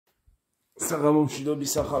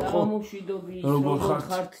საღამომშვიდობის სახალხო. საღამომშვიდობის როგორ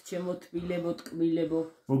ხართ ჩემო თბილებო ტკბილებო.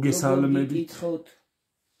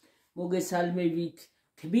 მოგესალმებით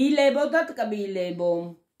თბილებო და ტკბილებო.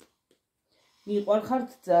 მიყვარხართ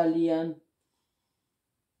ძალიან.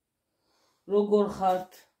 როგორ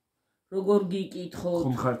ხართ? როგორ გიკითხოთ?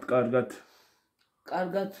 ხომ ხართ კარგად?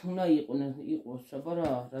 კარგად უნდა იყოს, აბა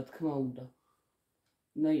რა თქმა უნდა.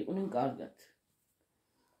 უნდა იყვნენ კარგად.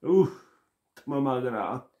 თმა მაგრა.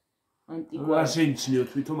 ანტიკვარად. რა შეიმჩნიოთ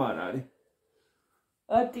თვითონ არ არის.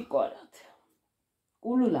 ანტიკვარად.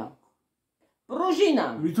 კულულა. პრუჟინა.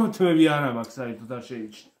 თვითონ თმები არა მაქვს საერთოდ არ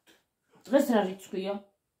შეიმჩნიოთ. დღეს რა რიცხვია?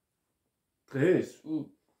 დღეს?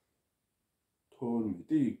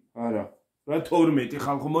 12? არა. რა 12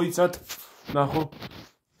 ხალხო მოიცათ? ნახო.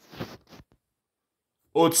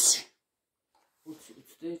 20.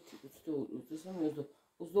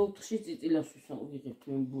 24-ში წიწილას ვიღებთ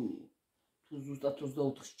მე მგონი. თუ ზუსტად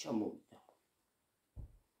 24-ში ჩამოვიდა.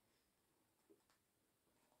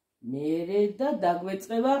 მერე და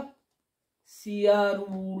დაგვეწყება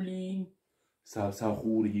სიარული.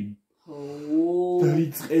 სასახური.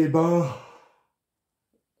 დაიწყება.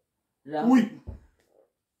 რა? უი.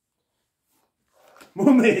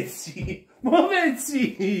 მომეცი.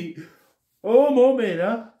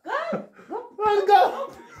 მომერა.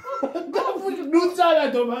 ნუ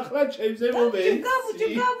წარადო ახლა ჩემზე მომეცი.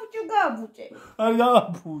 გაბუჭე. არ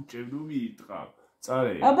გაბუჭე, ნუ მიიტყა.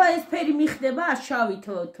 წარე. აბა ეს ფერი მიხდება შავი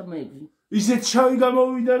თმები. ისეთ შავი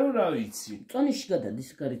გამოვიდა რომ რა ვიცი. წონიში გადადის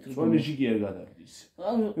გარეთ. წონიში კი არ გადადის.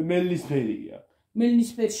 მელნისფერია.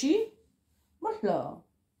 მელნისფერში? მართლა.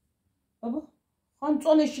 აბა ხან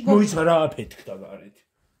წონეში მოიცა რა აფეთქდა გარეთ.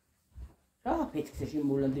 რა აფეთქდა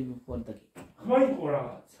შემოლანდები ფორდა კი. ხმა იყო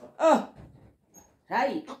რაღაცა. რა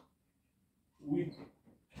იყო? უი.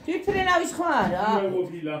 თვითფრენავის ხმა რა.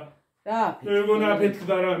 მეგობრილა. რა აფეთქდა? მე მგონა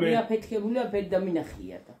აფეთქდა რამე. მე აფეთქებული აფეთ და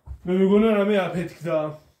მინახია და. მე მგონა რამე აფეთქდა.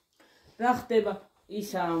 რა ხდება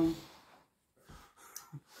ისა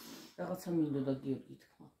რაღაცა მინდოდა გიორგი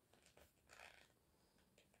თქვა.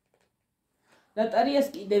 ლატარიას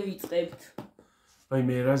კიდე ვიწყებთ. აი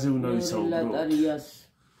მე რაზე უნდა ვისაუბრო? ლატარიას.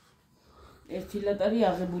 ერთი ლატარია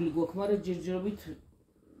აღებული გვაქვს, მაგრამ ჯერჯერობით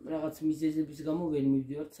რაღაც მიზეზების გამო ვერ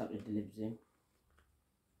მივდივართ საყიდლებზე.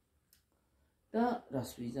 და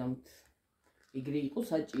რას ვიზამთ? ეგრე იყო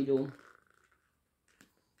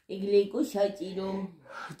საჭირო.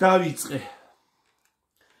 დავიწყე.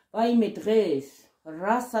 ვაიმე დღეს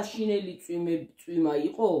რა საშინელი წვიმა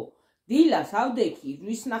იყო? დილას ავდექი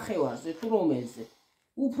რის ნახევარზე თუ რომელზე.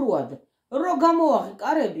 უფროად რო გამოვაღე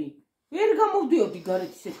კარები, ვერ გამოვდიოდი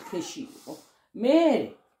გარეთ ისეთ ხეში იყო. მე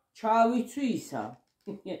ჩავიცვი ისა.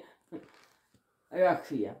 რა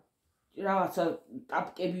ქვია? რაღაცა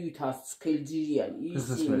ტაპკები ვითას სქელძირიანი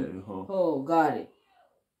ისი. ხო, გარე.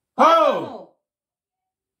 ხო!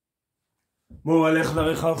 მოვალე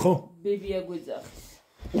ხლავე ხალხო. ბებია გვეძახის.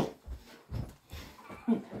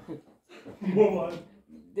 მოვალე.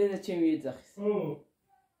 დედა ჩემი ეძახის. ხო.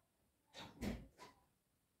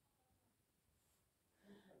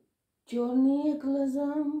 Черные глаза.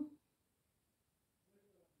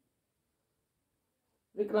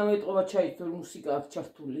 Реклама ეტყობა ჩაითო მუსიკა აქვს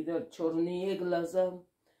ჩართული და черные глаза.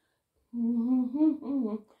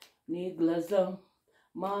 Не глаза.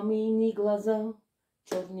 Мамины глаза.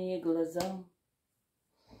 Черные глаза.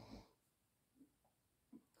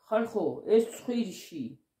 ხალხო, ეს ცხვირში.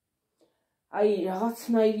 აი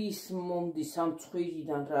რაღაცნაირი ის მომდის ამ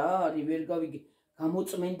ცხვირიდან რა არის, ვერ გავიგე.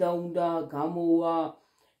 გამოწმენდა უნდა, გამოვა.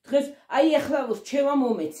 დღეს აი ახლა რჩევა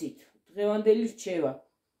მომეცით. დღევანდელი რჩევა.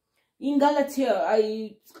 ინგალაცია აი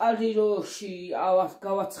წყალი როში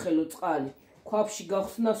გავაცხელო წყალი. ქვაბში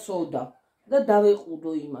გავხსნა სოდა და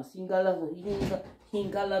დავეყუდო იმას.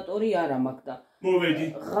 ინგალატორი არა მაქვს და მოვედი.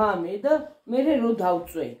 ღამე და მე რო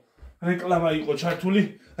დავწვე. რეკლამა იყო ჩართული,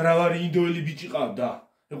 რა ვარი ინდოელი ბიჭი ყავდა,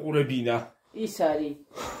 ეყურებინა. ის არის.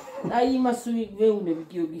 აი იმას ვეუბნები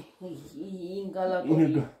გიორგი.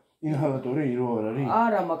 ინგალატორი. ინჰალატორი ირო არ არის?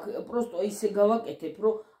 არა მაქვს, პროსტო ისე გავაკეთებ,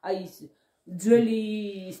 რომ აი ის ძველი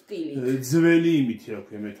სტილი. ძველი იმით რა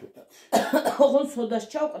ქვია მეთოდით. ოღონდ სოდას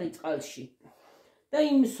ჩავყრი წყალში. და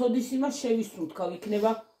იმ სოდის იმას შევისუნთქავ,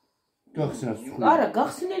 იქნება გახსნას ცხვირი. არა,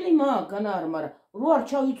 გახსნელი მაგან არა, მაგრამ რო არ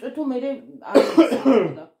ჩავიწვეთო მე არ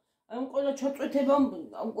ვიცოდა. ამ ყველა ჩაწვეთებამ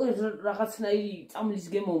უკვე რაღაცნაირი წამლის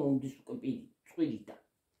გემო მომდის უკვე წვირიდან.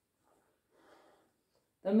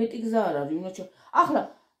 და მეტი გზა არ არის, უნდა ახლა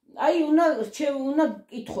აი უნდა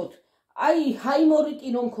გკითხოთ. აი ჰაიმორიტი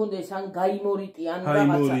რომ მქონდეს, ან გაიმორიტი, ან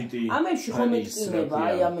რაღაცა. ამებში ხომ მეტკინება,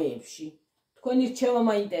 აი ამებში. თქვენი რჩევა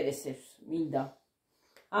მაინტერესებს, მინდა.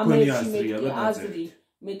 ამებში აზრი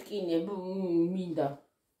მეტკინებ მინდა.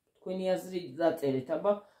 თქვენი აზრი დაწერეთ,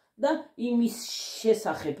 აბა და იმის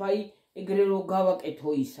შესახებ, აი ეგრე რო გავაკეთო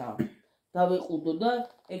ისა. დავეყუდო და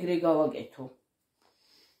ეგრე გავაკეთო.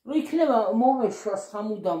 რო იქნება მომეშვა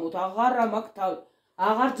სამუდამოდ, აღარა მაქვს თავი,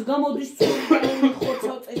 აღარც გამოდის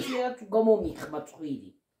ხოცა წესია თუ გამომიხმა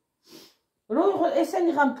წვირი. რო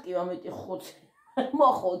ესენი გამტკივა მეტი ხოცი.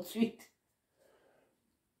 მოხოცვით.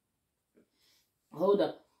 ხო და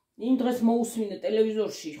იმ დღეს მოусმინე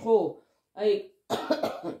ტელევიზორში, ხო? აი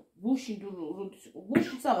გუშინ როდის იყო?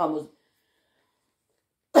 გუშინ საღამოს.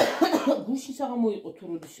 გუშინ საღამო იყო თუ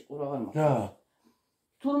როდის იყო აღარ მახსოვს. რა.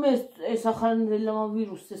 თურმე ეს ახალ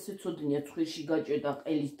ვირუსს ეს ეცოდნია ცხვირში გაჭედა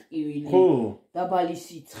ყელის ტკივილი. ხო. დაბალი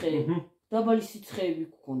სიცხე. დაბალი სიცხეები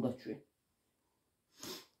გქონდა ჩვენ.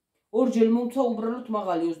 ორჯერ მომცა უბრალოდ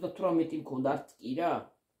მაღალი 38 მქონდა არც კი რა.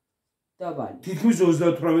 დაბალი. თითქმის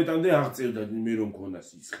 38-მდე აღწევდა მე რომ მქონდა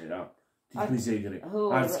სიცხე რა. თითქმის ეგრე.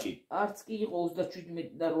 არც კი. არც კი იყო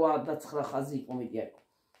 37 და 8 და 9 ხაზი იყო მეტი არ.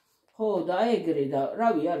 ხო და ეგრე და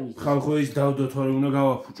რავი არ ვიცი. ხალხო ის დავდო თორე უნდა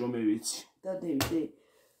გავაფუჭო მე ვიცი. დადევიდე.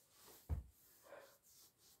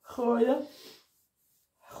 ხო და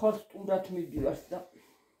ხალხ თუნდაც მიდივართ და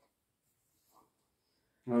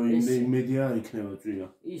მედია იქნება წინა.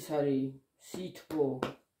 ის არის სითბო,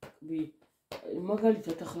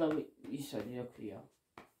 მაგალითად ახლა ის არის რა ქვია.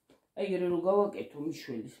 აი ეგრე რომ გავაკეთო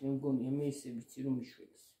მიშველის, მე მგონია მე ესე ვიცი რომ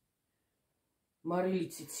მიშველის.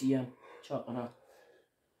 მარილიც იციან ჩაყრა.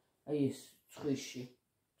 აი ეს ცხვირში,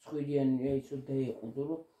 ცხვირიანი აი ისო დაეყუდო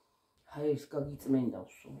რომ აი ეს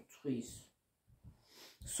გაგიწმენდავსო ცხვრის.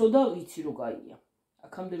 სოდა ვიცი რომ გაია.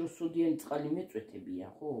 აქამდე რომ სოდიანი წყალი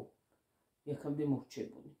მეწვეთებიან, ხო? აქამდე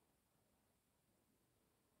მოვრჩებული.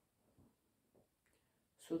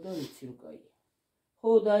 სოდა ვიცი რომ გაია.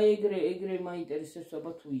 ხო და ეგრე მაინტერესებს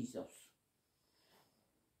აბა თუ იზავს.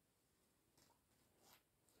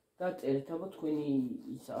 დაწერეთ აბა თქვენი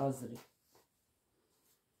ის აზრი.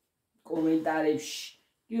 კომენტარებში.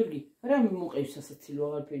 გიორგი, რა მიმოყევს ასაცილო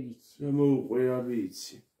აღარაფერი იცი? რა მოუყვე არ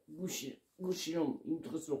ვიცი. გუში რომ იმ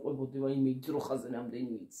დღეს რო ყვებოდი ვაიმე ძროხაზე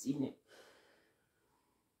რამდენი ვიცინე.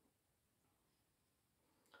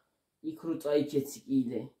 იქ რო წაიქეცი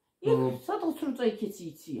კიდე. იქ სადღაც რო წაიქეცი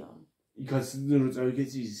იციან. იქაც რო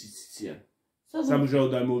წაიქეცი იციან.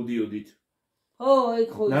 სამუშაოდან მოვდიოდით. ხო, ეგ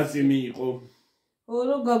ხო. ნაცი მიიყო. ხო,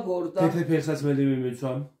 რო გაგორდა. თეთრ ფეხსაც მე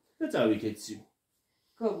მეცვამ და წავიქეცი.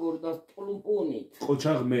 გაგორდა პლუმპონით.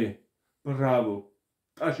 ყოჩაღმე. ბრავო.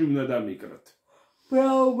 ტაში უნდა დამიკრათ.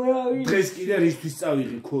 ბრავო. დღეს კიდე რისთვის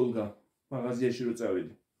წავიღე ქოლგა. მაღაზიაში რო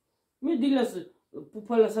წავედი. მე დილას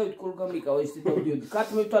ფუფალასავით ქოლგა მიკავა ისე დავდიოდი.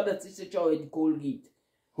 კათმევთვადაც ისე ჩავედი ქოლგით.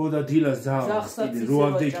 ხო და დილას ძაღლს კიდე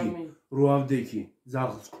რო ავდექი.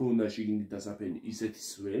 ძაღლს ქონდა შიგნით დასაფენი ისეთი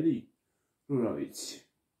სველი, რომ რა ვიცი.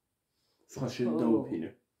 სხვა შენ დაუფინე.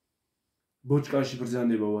 ბოჭკაში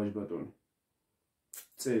ბრძანება ვაჟბატონი.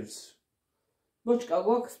 წევს. ბოჭკა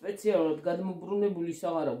გვაქვს სპეციალურად გადმობრუნებული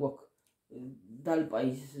საღარა გვაქვს. დალპა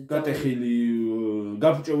ის გატეხილი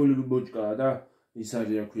გაფუჭებული ბოჭკაა და ის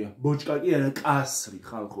არის რა ქვია. ბოჭკა კი არა კასრი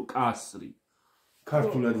ხალხო, კასრი.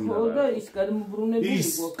 ქართულად მინდა. ხო და ის გადმობრუნებული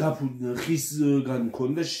გვაქვს. ის ხისგან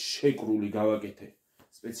მქონდა შეკრული გავაკეთე.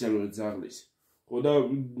 სპეციალურად ძაღლის. ხო და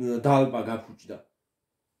დალპა გაფუჭდა.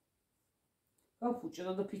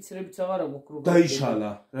 გაფუჭდა და ფიცრებიც აღარა გვაქვს როგორ.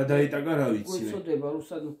 დაიშალა, რა დაიტაკა რა ვიცი მე. გვეცოდება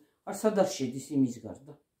რუსად არ სადარ შედის იმის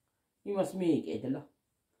გარდა. იმას მიიკედლა.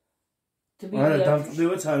 არა,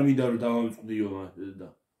 დამწყდებაც არ მინდა რომ დავამწყდიო და.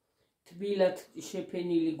 თბილად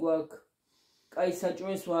შეფენილი გვაქვს. კაი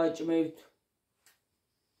საჭმელს ვააჭმევთ.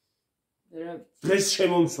 დღეს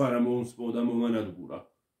შემომსვარა მომსპო და მომანადგურა.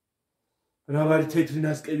 რა ვარი თეთრი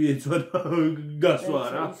ნასკები ეცვა და გასვა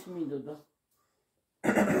რა. ის მინდოდა.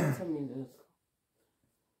 მინდოდა.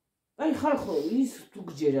 აი ხალხო ის თუ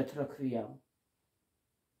გჯერათ რა ქვია.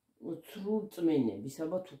 ცრუ წმენების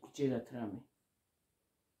აბა თუ გჯერათ რამე.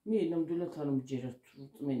 მე ნამდვილად არ მჯერათ ცრუ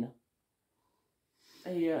წმენა.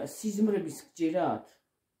 აი სიზმრების გჯერათ.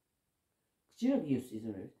 გჯერა გიო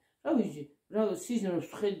სიზმრების. რა ვიცი, რა სიზმრებს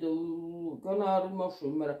ხედავ განა არ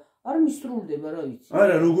მავშვები, მაგრამ არ მისრულდება რა ვიცი.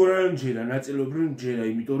 არა, როგორ არ მჯერა, ნაწილობრივ მჯერა,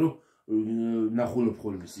 იმიტომ რომ ნახულობ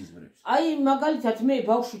ხოლმე სიზმრებს. აი მაგალითად მე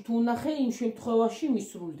ბავშვი თუ ვნახე, იმ შემთხვევაში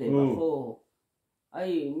მისრულდება, ხო?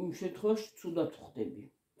 აი იმ შემთხვევაში ცუდად ხვდები.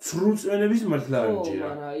 ცრუ წმენების მართლა არ მჯერა.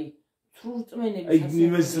 არა, აი ცრუ წმენების აი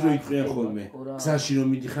იმას რო იყრიან ხოლმე. გზაში რომ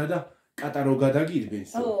მიდიხარ და კატარო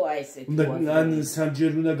გადაგირბენს. ო, აი ესეთი. ან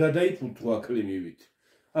სამჯერ უნდა გადაიფუთო აკლიმივით.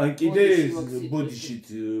 ან კიდე ბოდიშით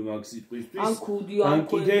მაგ სიტყვისთვის. ან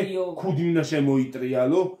კიდე ქუდი უნდა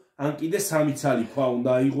შემოიტრიალო, ან კიდე სამი ცალი ქვა უნდა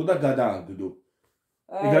აიღო და გადააგდო.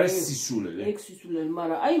 ეგ არის სისულელე. ეგ სისულელე,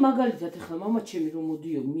 მაგრამ აი მაგალითად ახლა მამა ჩემი რომ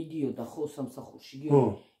მიდიოდა ხო სამსახურში,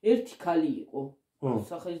 ერთი ქალი იყო.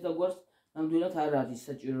 სახელის და გვარს ნამდვილად არ არის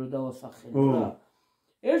საჭირო დავასახელო რა.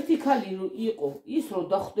 ერთი ქალი იყო, ის რომ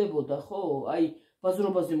დახვდებოდა, ხო, აი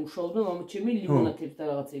ბაზრობაზე მუშაობდა, მამაჩემი ლიმონათებს და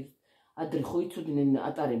რაღაცებს ადრე ხო იცოდნენ,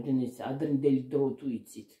 ატარებდნენ ეს ადრინდელი დრო თუ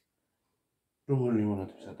იცით. როგორ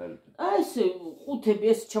ლიმონათებს ატარებდნენ? ესე ყუთები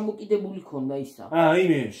ეს ჩამოკიდებული ქონდა ისა.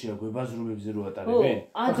 იმებში აქვე ბაზრობებზე რო ატარებენ?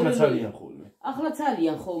 ახლა ძალიან ხოლმე. ახლაც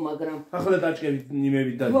არიან ხო, მაგრამ ახლა დაჭკებით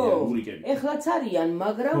ნიმებით დადიან ურიკები. ეხლაც არიან,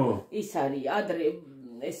 მაგრამ ის არის ადრე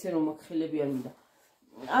ესე რომ აქხელები არ მინდა.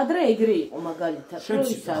 ადრე ეგრე იყო მაგალითად, რომ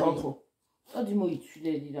ის არის ხო. წადი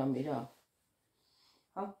მოიცვიდი რამე რა.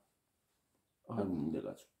 არ მინდა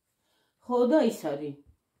კაცო. ხო და ის არის.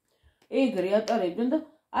 ეგრე ატარებდნენ და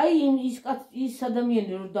აი ის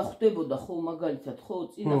ადამიანი რომ დახვდებოდა ხო მაგალითად ხო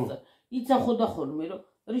წინასწარ იცახოდა ხოლმე რომ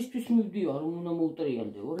რისთვის მივდივარ რომ უნდა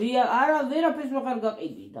მოუტრიალდეო. არა ვერაფერს აღარ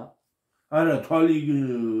გაყიდიდა. არა თვალი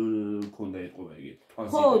ქონდა ეთყობა ეგეთი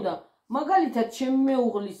თვალს. ხო და მაგალითად ჩემი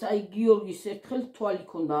მეუღლის აი გიორგის ერთხელ თვალი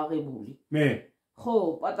ქონდა აღებული. მე? ხო,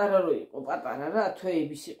 პატარა რო იყო, პატარა რა,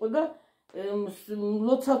 თვეების იყო და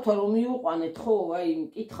ლოცავთან რომ მივუყვანეთ, ხო, აი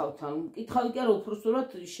მკითხავთან, მკითხავი კი არა, უბრალოდ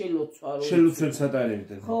შელოცვა რომ. შელოცვებს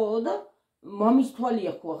ატარებდნენ. ხო და მამის თვალი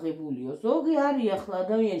აქვს აღებულიო. ზოგი არის ახლა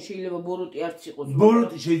ადამიანი შეიძლება ბოროტი არც იყოს.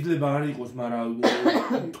 ბოროტი შეიძლება არ იყოს, მაგრამ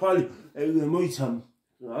თვალი მოიცამ.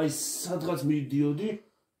 აი სადღაც მიდიოდი.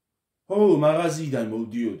 ხო, მაღაზიიდან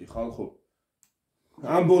მოვდიოდი, ხალხო.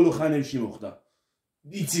 ამ ბოლო ხანებში მოხდა.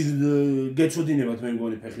 იცი გეწოდინებათ მე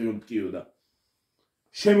მგონი ფეხი რომ მткиოდა.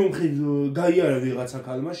 შემომხედ გაიარა ვიღაცა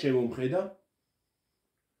ქალმა, შემომხედა.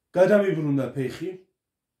 გადამიბრუნდა ფეხი.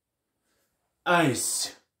 აი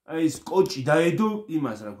ეს კოჭი დაედო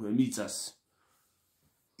იმას რა ქვია, მიწას.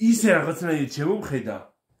 ისე რაღაცნაირად შემომხედა,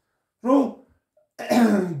 რომ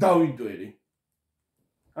დავინტვერი.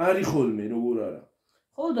 არის ხოლმე როგორ არა.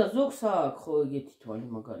 ხო და ზოგს აქვს ხო ეგეთი თვალი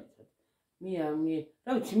მაგალითად.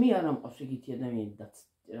 რა ვიცი, მე არ ამყავს ეგეთი ადამიანი და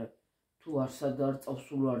თუ არ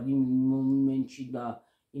წავსულ არ იმ მომენტში და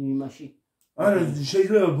იმ იმაში. არა,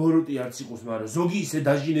 შეიძლება ბოროტი არც იყოს, მაგრამ ზოგი ისე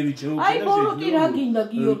დაჟინებით შეუქმნა. აი ბოროტი რა გინდა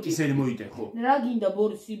გიორგი? ისინი მოიტე ხო? რა გინდა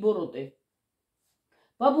ბორისი ბოროტე?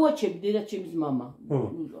 ბაბუაჩემი, დედაჩემის მამა.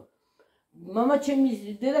 მამაჩემის,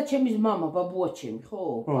 დედაჩემის მამა, ბაბუაჩემი, ხო?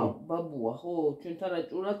 ბაბუა, ხო, ჩვენთან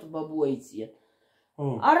რაჭურად ბაბუა იციან.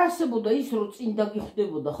 არ არსებობდა ის რომ წინ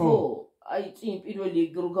დაგიხვდებოდა, ხო? აი წინ პირველი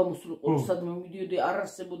რო გამოსულიყო სადმე მიდიოდი არ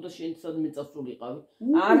არსებობდა შენ სადმე წასულიყავი.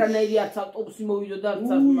 არანაირი არც ავტობუსი მოვიდოდა არც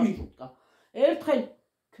მარშრუტკა. ერთხელ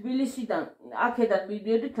თბილისიდან აქედან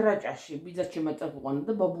მიდიოდით რაჭაში, ბიძაჩემმა წაგვიყვანა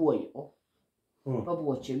და ბაბუა იყო.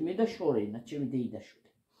 ბაბუაჩემი მე და შორენა, ჩემი დეიდაშვილი.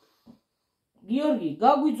 გიორგი,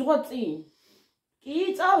 გაგვიძღვა წინ. კი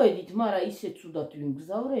წავედით, მაგრამ ისე ცუდად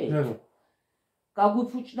ვიმგზავრეთ.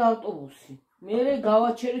 გაგვიფუჭდა ავტობუსი. მერე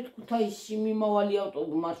გავაჩერეთ ქუთაისში მიმავალი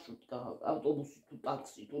მარშრუტკა, ავტობუსი თუ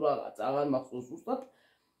ტაქსი თუ რაღაც, აღარ მახსოვს ზუსტად.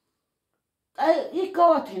 იქ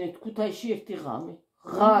გავათენეთ ქუთაისში ერთი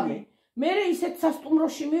ღამე. მერე ისეთ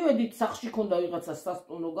სასტუმროში მივედით, სახლში ქონდა ვიღაცა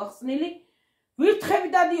სასტუმრო გახსნილი. ვირთხები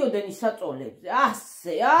დადიოდნენ ის საწოლებზე.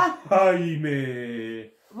 ასე,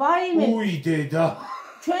 ვაიმე. უი დედა.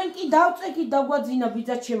 ჩვენ კი დავწეკი დაგვაძინა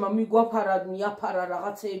ბიძაჩემმა, მიგვაფარა, მიაფარა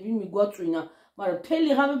რაღაცეები, მიგვაწვინა. მაგრამ მთელი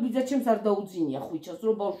ღამე ბიძაჩემს არ დაუძინია ხვიჩას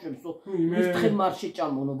რომ ბავშვებსო ვირთხებ არ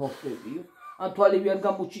შეჭამონო ბავშვებიო. ან თვალები არ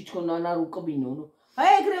გამოჩიჩქონო, ან არ უკბინონო. აი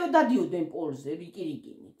ეგრევე დადიოდნენ პოლზე,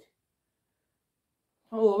 რიკინით.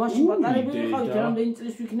 ო, მაშინ პატარები ვიყავით, რამდენი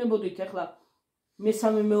წლის ვიქნებოდით ახლა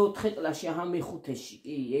მესამე მეოთხე კლასში, აჰა მეხუთეში,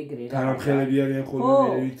 კი, ეგრე რა. განახელები არიან ხოლმე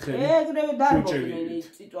მე ვირთხები. ეგრევე დარბობდნენ ის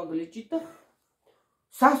წიწვაგლეჭით და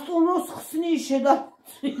სასტუმროს ხსნის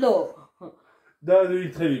შედაწილო. და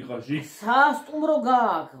ვირთხები ყავში. სასტუმრო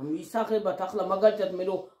გააქვს, ისახებათ ახლა მაგალითად მე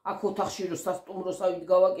რომ აქ ოთახში რომ სასტუმროს ავით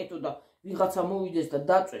გავაკეთო და ვიღაცა მოვიდეს და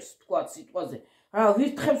დაწვეს, თქვა სიტყვაზე. რა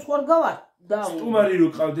ვირთხებს ხوار გავარ და სტუმარი რო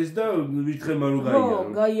ყავდეს და ვირთხებმა რო გაიარო.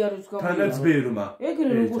 ხო, გაიაროს გამო. თანაც ბერმა.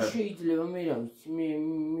 ეგრე როგორ შეიძლება, მე რა ვიცი, მე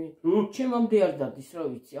ჩემამდე არ დადის, რა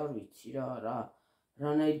ვიცი, არ ვიცი რა.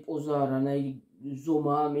 რანაირი პოზა, რანაირი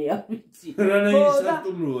ზომა, მე არ ვიცი. რანაირი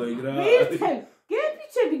სასტუმროა ეგ რა. ვირთხებ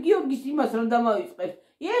გეფიცები გიორგის იმას რა დამავიწყებს.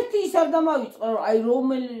 ერთი ის არ დამავიწყო, აი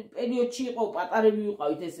რომელი პერიოდში იყო, პატარები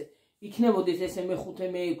ვიყავით ესე. იქნებოდეს ესე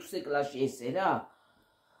მე-5, მე-6 კლასში ესე რა.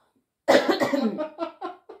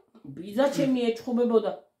 ბიძაჩემი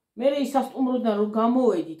ეჩხუბებოდა. მე ის სასტუმროდან რომ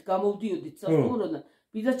გამოვდიოდით სასტუმროდან.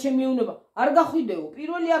 ბიძაჩემი ეუბნება, არ გახვიდეო,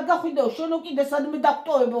 პირველი არ გახვიდეო, შენო კიდე სადმე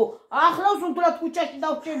დაგტოვებო. ახლავს უთრათ ქუჩაში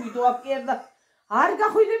დავჩემიდო აქ და არ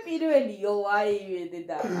გახვიდე პირველიო, აივე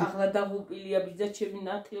დედა. ახლა დაღუპილია ბიძაჩემი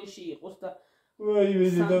ნათელში იყოს და აივე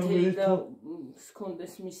დედა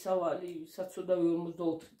სქონდეს მისავალი, საცოდავი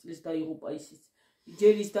 44 წლის დაიღუპა ისიც.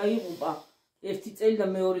 ჯერ ის დაიღუპა ერთი წელი და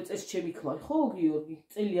მეორე წელს ჩემი ქმარი ხო გიორგი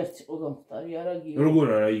წელი არც იყო გამხდარი არა გიორგი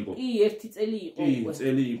როგორ არა იყო კი ერთი წელი იყო კი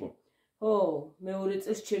წელი იყო ხო მეორე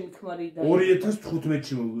წელს ჩემი ქმარი და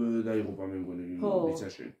 2015-ში დაიღუპა მე მგონი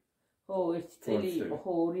ბიძაში ხო ერთი წელი იყო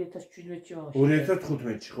ხო 2017-ში აღარ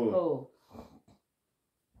 2015-ში ხო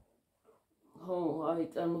ხო აი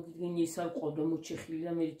წარმოგიდგენი ის არ ყავდა მოჩეხილი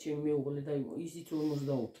და მე ჩემი მეუღლე და ისიც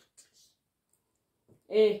 54 წელს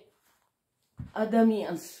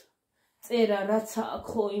ადამიანს წერა რაც აქ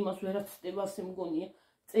ხო იმას ვერაც ხდება ასე მგონია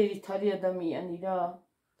წერით არის ადამიანი რა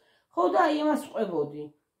ხო და აი იმას ყვებოდი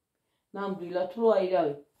ნამდვილად რომ აი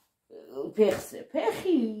რავი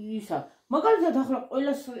ფეხი ისა მაგალითად ახლა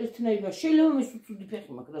ყველას ერთნაირად შეიძლება მის უცუდი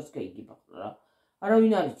ფეხი მაგრამ გაიგება რა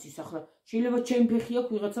არავინ არ იცის ახლა შეიძლება ჩემი ფეხი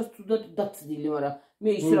აქვს ვიღაცას თუდად დაცდილი მაგრამ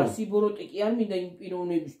მე ის რა სიბოროტე კი არ მინდა იმ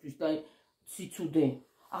პიროვნებისთვის და სიცუდე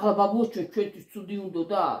ახლა ბაბუო ჩვენთვის ცუდი უნდა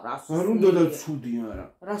და არ უნდა და ცუდი არა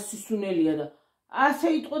რა სისუნელია და ასე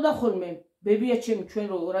იტყოდა ხოლმე ბებია ჩემი ჩვენ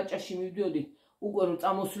რო რაჭაში მივდიოდით უკვე რო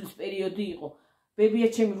წამოსვლის პერიოდი იყო ბებია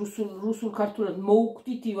ჩემი რუსულ ქართულად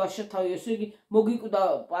მოუკვდითი ვაშათავი ესე იგი მოგიკვდა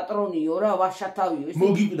პატრონიო რა ვაშათავიო ესე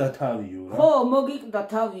მოგიკვდა თავიო რა ხო მოგიკვდა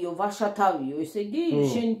თავიო ვაშათავიო ესე იგი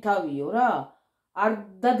შენი თავიო რა არ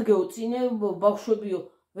დადგეო წინე ბავშვებიო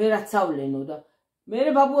ვერაცავლენო და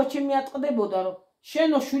მე ბაბუა ჩემი ატყდებოდა რომ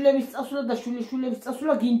შენო შვილების წასვლა და შვილიშვილების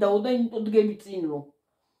წასვლა გინდაო და იმიტომ დგები წინ რომ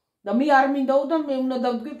და მე არ მინდაო და მე უნდა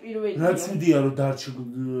დავდგე პირველი რა ცუდია რომ დარჩ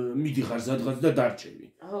მიდიხარ სადღაც და დარჩები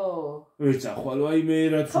ხო ვეცახვალო აი მე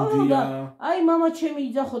რა ცუდია აი მამა ჩემი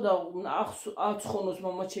იძახო და აცხონოს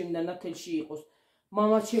მამა ჩემი და ნათელში იყოს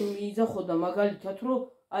მამა ჩემი იძახო და მაგალითად რომ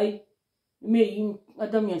აი მე იმ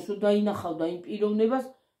ადამიანს რომ დაინახავდა იმ პიროვნებას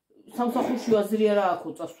სამსახურში აზრი არა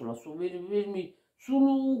აქვს წასვლას ვერ სულ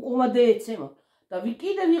უკომადე ეცემა და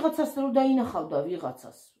კიდე ვიღაცას რომ დაინახავდა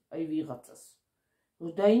ვიღაცას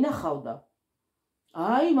რომ დაინახავდა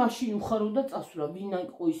აი მაშინ უხარავდა წასვლა ვინ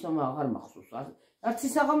იყო ისამ აღარ მახსოვს არც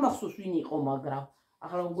ის აღარ მახსოვს ვინ იყო მაგრამ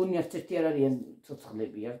ახლა მგონი არც ერთი არ არიან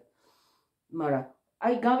ცოცხლები არ მაგრამ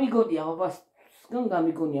აი გამიგონია ბაბასგან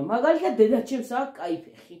გამიგონია მაგალითად დედაჩემს აქვს კაი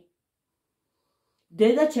ფეხი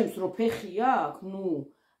დედაჩემს რო ფეხი აქვს ნუ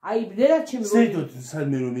აი დედაჩემ რო ზედოთ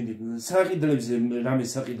სადმე რომ მიდი საყიდლებზე რამე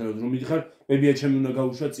საყიდლად რომ მიდიხარ ბებია ჩემი უნდა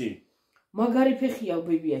გაუშვა წინ მაგარი ფეხია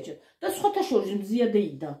ბებიაჩემ და სხვათა შორის მზია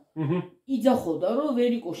დეიდა იძახოდა რომ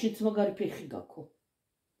ვერ იყო შენც მაგარი ფეხი გაქო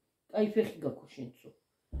აი ფეხი გაქო შენცო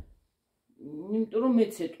იმიტომ რომ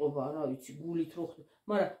მეც ეტყობა რა ვიცი გულით რო ხდება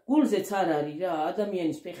მაგრამ გულზეც არ არის რა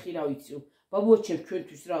ადამიანის ფეხი რა ვიცი ბაბუაჩემ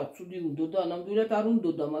ჩვენთვის რა ცუდი უნდა და ნამდვილად არ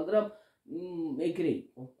უნდა მაგრამ ეგრე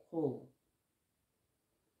იყო ხო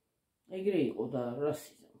ეგრე იყო და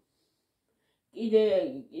რასიზმი კიდე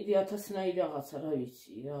 1000-ნაირი რაღაცა რა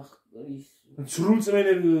ვიცი რა ის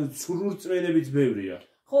ცრურწმენებიც ბევრია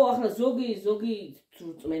ხო ახლა ზოგი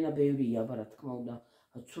ცრურწმენა ბევრია რა თქმა უნდა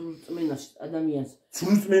ცრურწმენა ადამიანს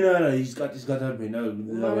ცრურწმენა არა ის კატის გადარბენა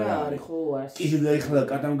არა არის ხო არის კიდე ახლა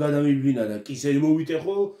კატამ გადამიბინა და კისერი მოვიტე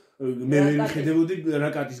ხო მე ვერ მიხედებოდი რა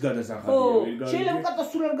კატის გადასახადია შეიძლება კატა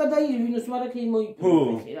სულ არ გადაირვინოს მაგრამ კი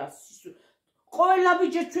მოიწვია რა ყველა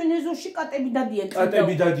ბიჭი ჩვენ ეზოში კატები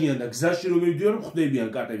დადიან და გზაში რომ მივდივარ ხვდებიან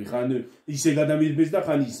კატები ხან ისე გადამიბეს და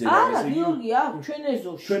ხან ისე არა გიორგი აქვს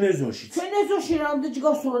ჩვენ ეზოში რამდენი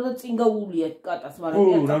ჯგავსურა და წინ გაუულია კატას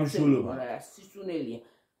მაგრამ რა მსულობა რა სისუნელია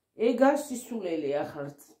ეგ არ სისულელია ახლა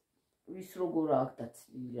ვის როგორ აქვს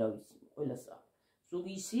დაცილი რა ვიცი ყველასა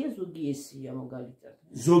ზოგი ისია ზოგი ესია მაგალითად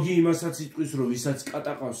ზოგი იმასაც იტყვის რომ ვისაც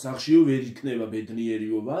კატა ყავს სახშიო ვერ იქნება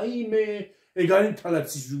ბედნიერიო ვაიმე ეგ არის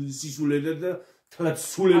თალაც სისულედა და თალაც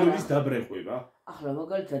სულელობის დაბრეყვება ახლა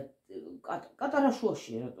მაგალითად კატარა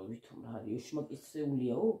შუაშია რატო ვითომ რა არის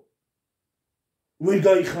შმაკისეულიაო ვერ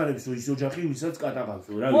გაიხარებსო ის ოჯახი ვისაც კატა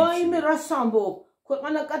ყავსო რა ვიცი ვაიმე რას ამბობ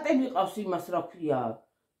ქვეყანა კატები ყავს იმას რა ქვია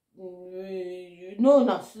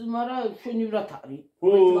ნონას მაგრამ შენივრად არის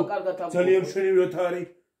ძალიან შენივრად არის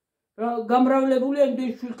რა გამრავლებულია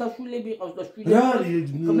იმდენ შვილთა შვილები ყავს და შვილები რა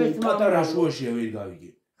არის კატარა შუაშია ვერ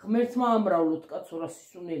გავიგე ღმერთმა ამრავლოთ კაცო რა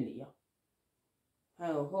სისუნელია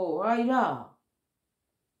ხო აი რა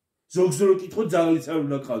ზოგს რო კითხო ძალიც არ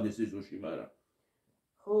უნდა ყავდეს ეზოში მაგრამ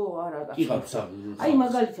ხო არა კი ყავს აი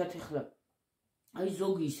მაგალითად ეხლა აი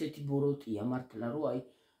ზოგი ისეთი ბოროტია მართლა რომ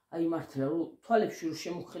აი მართლა რომ თვალებში რო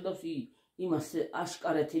შემოხედავს იმას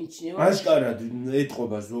აშკარად ემჩნევა აშკარად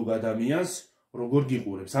ეტყობა ზოგ ადამიანს როგორ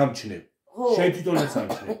გიყურებს ამჩნევ შენ თვითონაც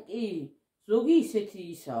ამჩნევ კი ზოგი ისეთი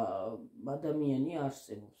ისა ადამიანი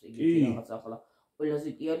არსებობს ეგეთი რაღაც ახლა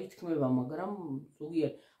ყველაზე კი არ ითქმება მაგრამ ზოგი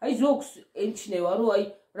აი ზოგს ემჩნევა რომ აი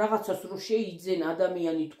რაღაცას რო შეიძენ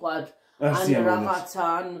ადამიანი თქვა ან რაღაცა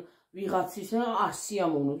ან ვიღაცის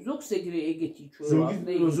სიამოვნო ზოგს ეგეთი ჩვევა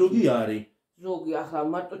ზოგი არის ზოგი ახლა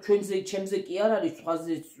მარტო ჩემზე კი არ არის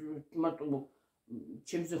სხვაზე მარტო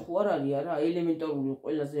ჩემზე ხო არ არის არა ელემენტარული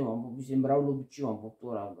ყველაზე ვამბობ ისე მრავლობითში ვამბობ თუ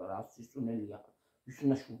რა სისწუნელია ვის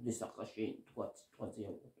უნდა შურდეს ახლა შენ თქვაზე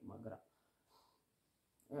ავიღოთ მაგრამ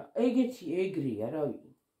ეგრეა რავი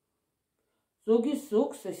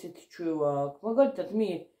ზოგს ესეთი ჩვევა აქვს მაგალითად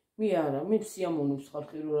მე არა მე სიამოვნებს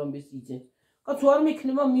ხალხი რომ ამბეს იძენს კაცო არ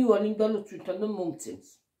მექნება მივალ იმ დალოცვითან და მომცემს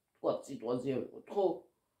თქვა სიტუაცია ვიყოთ ხო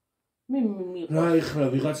მე რა ეხლა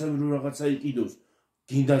ვიღაცამ რო რაღაცა იყიდოს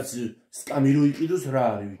გინდაც სკამი რო იყიდოს რა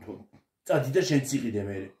არის ვითომ წადი და შენც იყიდე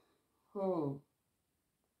მე ხო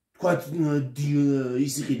თქვა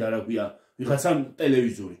ის იყიდა რა ქვია ვიღაცამ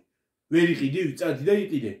ტელევიზორი ვერ იყიდი წადი და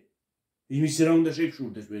იყიდე იმის რა უნდა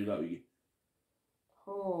შეგშურდეს ვერ გავიგე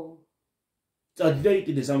ხო წადი და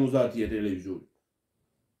იყიდე 70-ია ტელევიზორი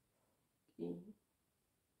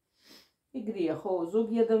ეგრეა ხო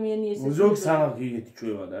ზოგი ადამიანი ესე ზოგს აღი ეგეთი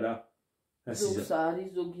ჩვევა და რა ზოგს არის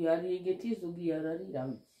ზოგი არის ეგეთი ზოგი არ არის რა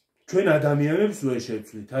ვიცი ჩვენ ადამიანებს ვერ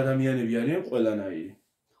შევცვლით ადამიანები არიან ყველანაირი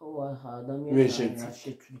ხო ახლა ადამიანებს არ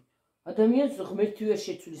შევცვლით ადამიანს ღმერთი ვერ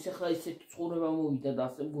შეცვლის ახლა ისეთი ცხოვრება მოვიდა და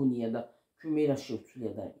ასე მგონია და ჩვენ მე რა შევცვლი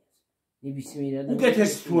ადამიანს ნებისმიერ ადამიანს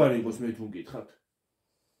უკეთესი თუ არ იყოს მე თუ მკითხავთ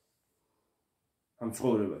ამ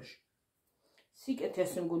ცხოვრებაში სიკეთე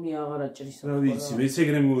ასე მგონია აღარ აჭრის რა ვიცი მეც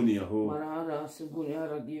ეგრე მგონია ხო მაგრამ არა ასე მგონია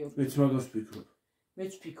არა გიორგი მეც მაგას ვფიქრობ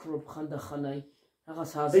მეც ვფიქრობ ხანდახან აი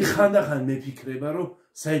რაღაც აი ხანდახან მეფიქრება რომ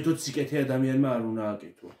საერთოდ სიკეთე ადამიანმა არ უნდა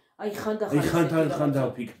აკეთო აი ხანდახან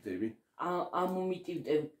დავფიქრდები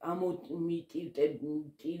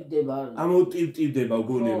ამოტივტივდება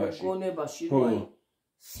გონებაში რომ აი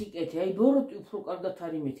სიკეთე აი ბოროტი უფრო კარგად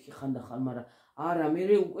არის მეთქი ხანდახან მაგრამ არა მე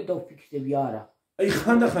უკვე დავფიქრდები არა აი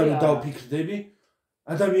ხანდახან რომ დავფიქრდები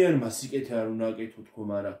ადამიანმა სიკეთე არ უნდა აკეთო თქო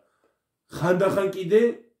მაგრამ ხანდახან კიდე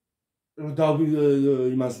რომ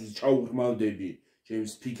იმას ჩაუღრმავდები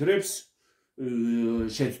ჩემს ფიქრებს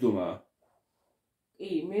შეცდომაა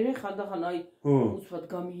კი მე ხანდახან აი უცბად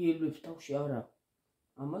გამიელვებს თავში არა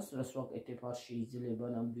ამას რას ვაკეთებ არ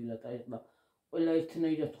შეიძლება ნამდვილად აი ახლა ყველა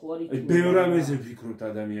ერთნაირად ხო არის აი ბევრ რამეზე ვფიქრობთ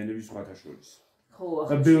ადამიანები სხვათა შორის ხო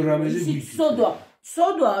ახლა ბევრ რამეზე ვიფიქრობ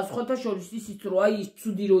ცოდვა სხვათა შორის ისიც რომ აი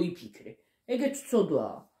ცუდი რო იფიქრე ეგეც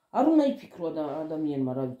ცოდვაა არ უნდა იფიქრო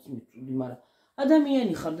ადამიანმა რა ვიცი მე ცუდი მაგრამ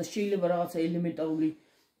ადამიანი ხარ და შეიძლება რაღაცა ელემენტარული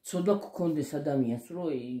ცოდვა გქონდეს ადამიანს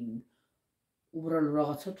რომ უბრალო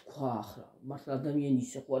რაღაცა თქვა ახლა მართლა ადამიანი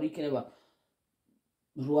ისე ხო არ იქნება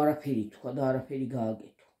რო არაფერი თქვა და არაფერი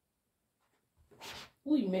გააკეთო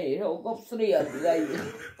უი მე რა გოფსრიალი რაი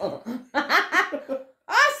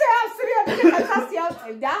ასე ავსრიალი ხასი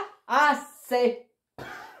ავწევდა ასე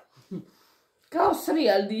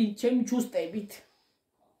გავსრიალდი ჩემი ჩუსტებით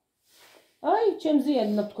აი ჩემზე არ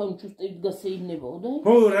ნათქვა ჩუსტებით გასეინებოდა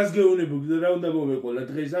ხო რას გეუნებო რა უნდა მომეყოლა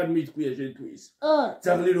დღეს არ მithქვია შენთვის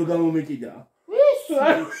ძაღლი რო გამომეკიდა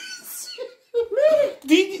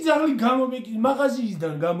დიდი ძაღლი გამომეკიდა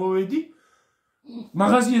მაღაზიისგან გამოვედი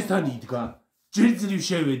მაღაზიასთან იდგა ჯერ ძლივ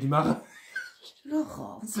შევედი რა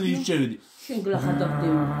ხარ ძლივ შევედი შენ გლახა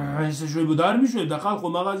დაგდები აი ესე შვებოდა არ მიშვებდა ხალხო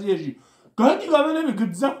მაღაზიაში გადი გამენები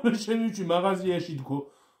გძახმე შემივჭი მაღაზიაში თქო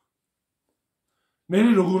მე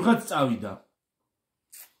როგორღაც წავიდა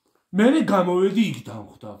მე გამოვედი იქ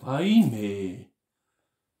დამხვდა ვაიმე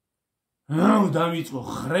აუ დამიწყო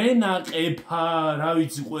ხრენა ყეფა რა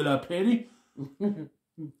ვიცი ყველაფერი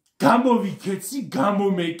გამოვიქეცი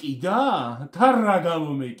გამომეკიდა თან რა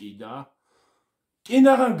გამომეკიდა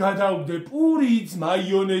კინაღან გადავდე პურიც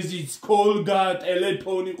მაიონეზიც კოლგა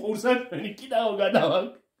ტელეფონი ყურსათმენი კიდაო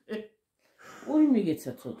გადავაკეთე უი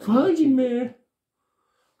მიგეცა ცოტა ვაიმე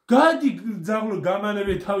გადი ძაღლო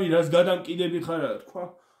გამანებე თავი რას გადამკიდები ხარა თქვა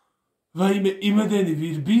ვაიმე იმდენი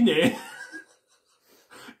ვირბინე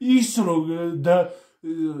ის რომ და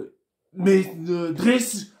მე დღეს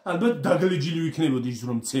ალბათ დაგლეჯილი ვიქნებოდი ის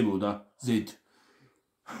რომ ცემოდა ზედ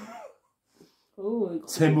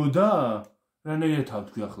ცემოდა რანაირად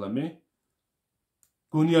თავთქვი ახლა მე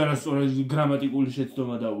გონი არასწორად გრამატიკული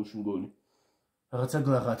შეცდომა დაუშვი მგონი რაღაცა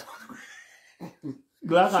გლახად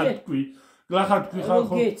თქვი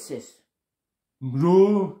ხალხო გეცეს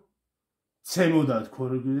რომ ცემოდა თქო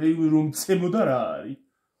რომ ცემოდა რა არის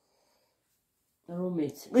რომ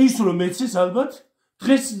მეცეს ის რომ მეცეს ალბათ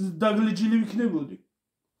დღეს დაგლეჯილი ვიქნებოდი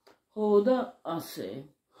ხო და ასე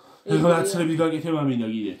ეხლა აცრები გაკეთებ ამინდა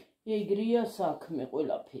კიდე ეგრეა საქმე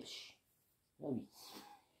ყველაფერში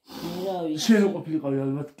რა ვიცი შენ ყოფილიყავი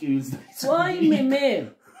ალბათ კივილს დაიწყე ვაიმე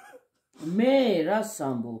მე რას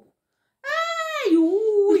ამბობ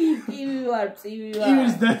კივი ვარ წივი ვარ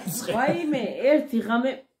კივილს დაიწყე ვაიმე ერთი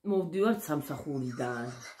ღამე მოვდივარ სამსახურიდან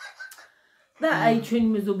და აი ჩვენი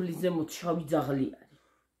მეზობლის ზემოთ შავი ძაღლი არის.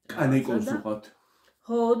 კანეკოს უყავთ.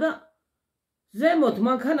 ხო და ზემოთ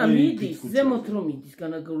მანქანა მიდის, ზემოთ რომ მიდის,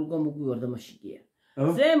 გამოგვივარდა მაშინია.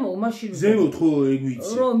 ზემოთ ხო ეგ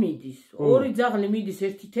ვიცი. რომ მიდის. ორი ძაღლი მიდის,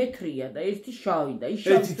 ერთი თეთრია და ერთი შავი და ის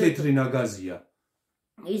შავი. ერთი თეთრი ნაგაზია.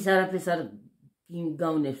 ის არაფერს არ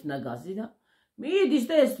გავლენს ნაგაზი და მიდის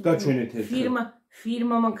და ეს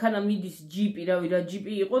ფირმა მანქანა მიდის ჯიპი, რავი რა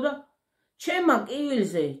ჯიპი იყო და ჩემ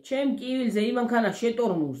კივილზე იმანქანა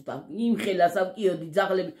შეტორმუზდა, იმხელა სამკიოდი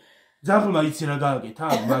ძაღლები. ძაღლმა იცი რა გააკეთა?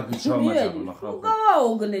 მაგ შავმა ძაღლმა ხარ.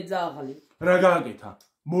 გააოგნე ძაღლი. რა გააკეთა?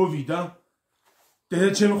 მოვიდა.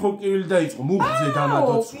 დედაჩემ ხო კივილი დაიწყო, მუხზე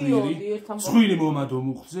დამადო ცხვირი მომადო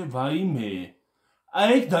მუხზე, ვაიმე. აი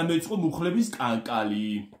ეგ დამეწყო მუხლების კანკალი.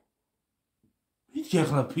 მითქი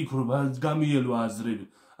ახლა ფიქრობ, გამიელვა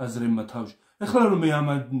აზრებმა თავში. ახლა რომ მე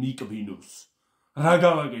ამან მიკბინოს. რა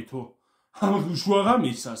გავაკეთო? ამ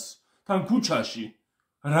შუაღამისას თან ქუჩაში.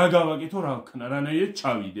 რა გავაკეთო, რა ვქნა, რანაირად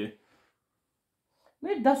ჩავიდე.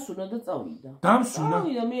 მე დასუნა და წავიდა. დამსუნა?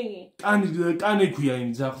 წავიდა მე. კანე ქვია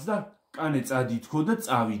იმ ძაღლს და კანე წადითქო და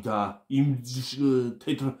წავიდა. იმ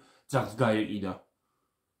თეთრ ძაღლს გაეყიდა.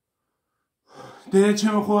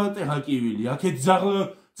 დედაჩემ ხო ატეხა კივილი, აქეთ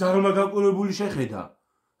ძაღლმა გაყურებული შეხედა.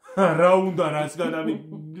 რა უნდა რაც განამი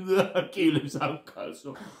კილებს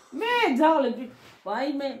ამკასო. მე ძაღლები,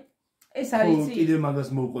 ვაიმე, ეს არის იცი. კიდე მაგას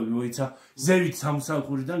მოვყვები, მოიცა, ზევით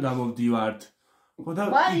სამსახურიდან გამოვდივართ. ხო და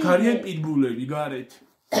იქ არიან პიტბულები გარეთ.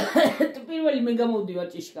 პირველი მე გამოვდივარ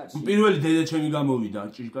ჭიშკარში. პირველი დედაჩემი გამოვიდა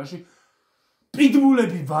ჭიშკარში.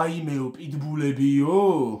 პიტბულები, ვაიმეო, პიტბულებიო.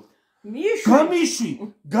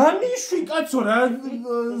 გამიშვი კაცო რა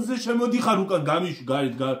ზე შემოდიხარ უკან გამიშვი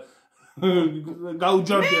გარეთ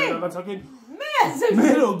გაუჯარდია რაღაცაკენ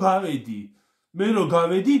მე რო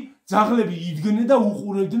გავედი ძაღლები იდგნენ და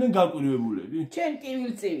უყურებდნენ გაკვირვებულები ჩემ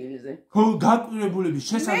კივილ-ცივილზე ხო გაკვირვებულები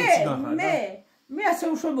შესაძლოა გახარ მე ასე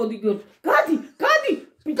უშვებოდი გადი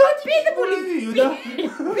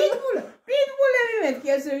პიტბულები მეთქი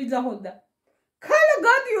ასე ვიძახონდა ქალა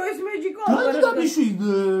გადიო ეს მეჯიკო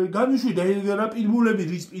გამიშვი და რა პიტბულები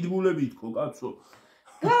რის პიტბულები თქო კაცო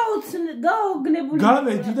გაოგნებული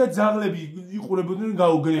გავედი და ძაღლები იყურებოდნენ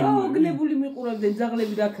გაოგნებული მიყურებდნენ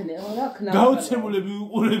ძაღლები რა ქნა გაოცებულები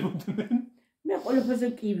იყურებოდნენ მე ყველაფერზე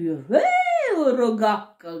კივიო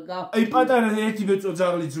აი პატარა ერთი ბეწო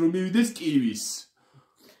ძაღლიც რომ მივიდეს კივის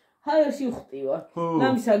ჰაი სიხტივა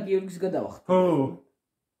ნამისა გიორგის გადავახტი ხო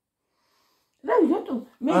რა ვიტო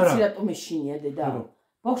მე ცირატო მეშინია დედა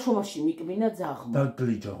ბავშვობაში მიკბინა ძაღლმა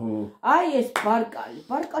დაგლიჯა ხო აი ეს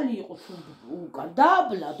ბარკალი იყო უკან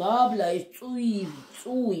დაბლა ეს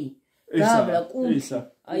წუი დაბლა კუნთი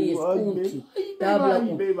აი ეს კუნთი დაბლა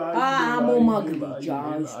მომაგლიჯა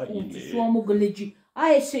ეს კუნთი სვამოგლეჯი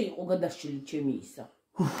აი ესე იყო გადაშილი ჩემი ისა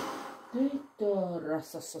დედა რა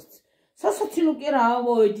სასაცილო კი რა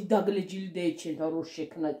ავოედი დაგლეჯილი დეჩენ და რო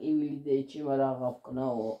შექნა კივილი დეჩე მაგრამ აღა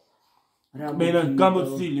ვკნაო მენა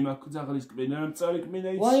გამოცდილი მაქვს ძაღლის კბენა რომ წარეკმენა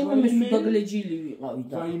ის ვაიმე მე სუდაგლეჯილი ვიყავი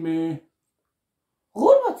და ვაიმე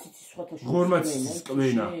ღორმაციც სხვათა ღორმაცის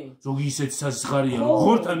კბენა ზოგი ისეთ საზღარია რომ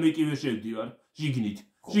ღორთან მეკივე შევდივარ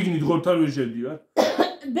შიგნით ღორთან ვერ შევდივარ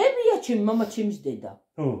ბებია ჩემი მამა ჩემის დედა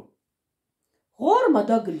ხო ღორმა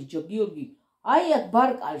დაგლიჯა გიორგი აი აქ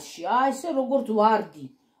ბარკალში აი ესე როგორც ვარდი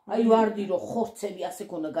აი ვარდი რო ხორცები ასე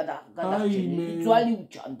ქონა გადახჭენი ძვალი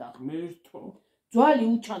უჩანდა მერთო ძვალი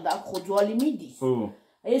უჩანდა აქ ხო ძვალი მიდის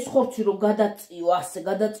ეს ხორცი რო გადაწიო ასე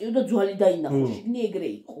გადაწიო და ძვალი დაინახო შიგნი ეგრე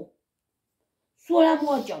იყო სულ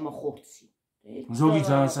ამოაჭამა ხორცი ზოგი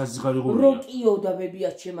ძალიან საზღარი ღურია როკიო და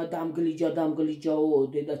ბებია ჩემა დამგლიჯაო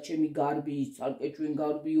დედა ჩემი გარბი ცალკე ჩვენ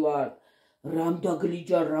გარბი ვარ რამ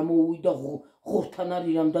დაგლიჯა რა მოვიდა ღორთან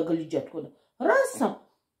არის რამ დაგლიჯა თქო და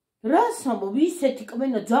რასამ ვისეთი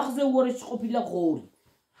კმენა ძაღზე უარეს ყოფილა ღორი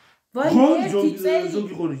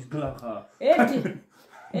ზოგი ღორის გლახა ერთი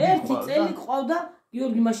წელი ყავდა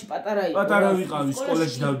გიორგი მაშინ პატარა ვიყავი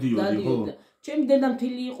სკოლაში დავდიოდი ხო ჩემი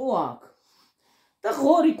დედამთილი იყო აქ და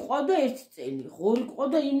ღორი ყავდა ერთი წელი ღორი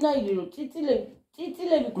ყავდა იმნაირი რომ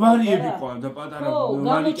წიწილები გვარიები ყავდა პატარა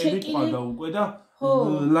ვარიკები ყავდა უკვე და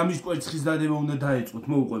ლამის კვერცხის დადება უნდა დაეწყოთ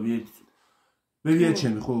მოუყვები ერთი მერია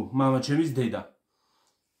ჩემი ხო მამა ჩემის დედა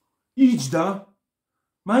იჯდა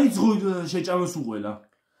მაინც შეჭამოს უყველა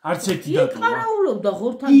არც ერთი დატოვა. იყარაულობდა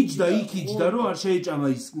ღორთან. იჯდა რომ არ შეეჭამა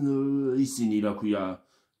ისინი რა ქვია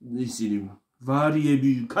ისინი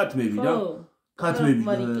ვარიები, ქათმები რა. ქათმები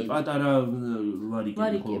პატარა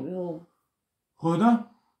ვარიკები ხო. ხო და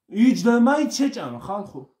იჯდა მაინც შეჭამა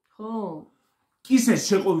ხალხო. ხო. კისერს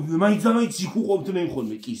შეყო მაინც იქ უყობდნენ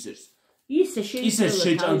ხოლმე კისერს. ისე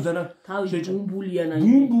შეჭამდა თავი ბუმბულიანად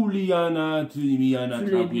იმიანად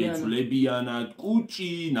აბიეცლებიანად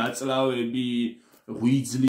კუჭი ნაწლავები ღვიძლი